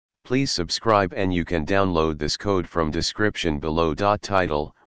Please subscribe and you can download this code from description below.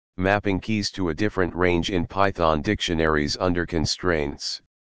 Title: Mapping keys to a different range in Python dictionaries under constraints.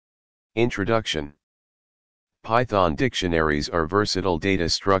 Introduction. Python dictionaries are versatile data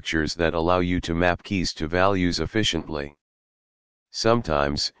structures that allow you to map keys to values efficiently.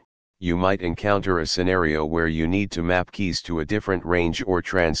 Sometimes, you might encounter a scenario where you need to map keys to a different range or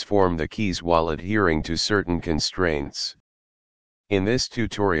transform the keys while adhering to certain constraints. In this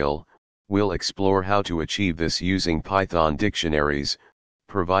tutorial, we'll explore how to achieve this using Python dictionaries,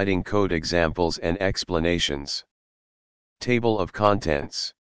 providing code examples and explanations. Table of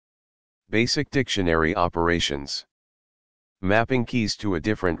contents. Basic dictionary operations. Mapping keys to a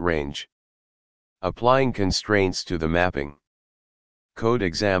different range. Applying constraints to the mapping. Code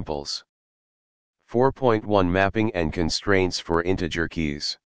examples. 4.1 Mapping and constraints for integer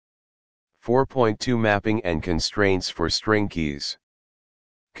keys. 4.2 Mapping and constraints for string keys.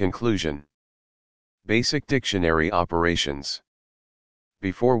 Conclusion. Basic dictionary operations.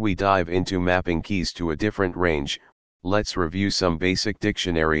 Before we dive into mapping keys to a different range, let's review some basic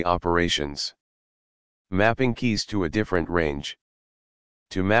dictionary operations. Mapping keys to a different range.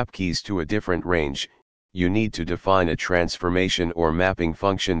 To map keys to a different range, you need to define a transformation or mapping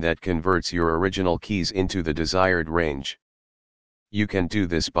function that converts your original keys into the desired range. You can do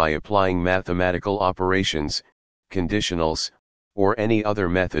this by applying mathematical operations, conditionals, or any other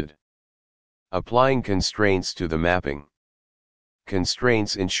method. Applying constraints to the mapping.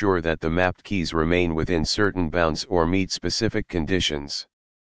 Constraints ensure that the mapped keys remain within certain bounds or meet specific conditions.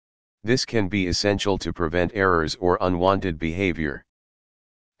 This can be essential to prevent errors or unwanted behavior.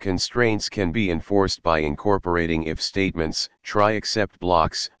 Constraints can be enforced by incorporating if statements, try-except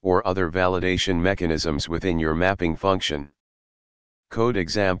blocks, or other validation mechanisms within your mapping function. Code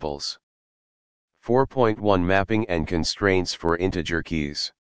examples. 4.1 Mapping and constraints for integer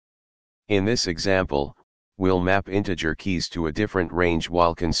keys. In this example, we'll map integer keys to a different range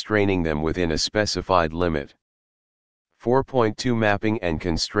while constraining them within a specified limit. 4.2 Mapping and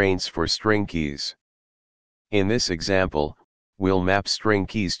constraints for string keys. In this example, we'll map string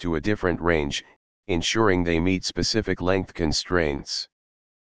keys to a different range, ensuring they meet specific length constraints.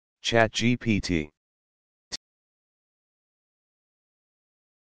 ChatGPT.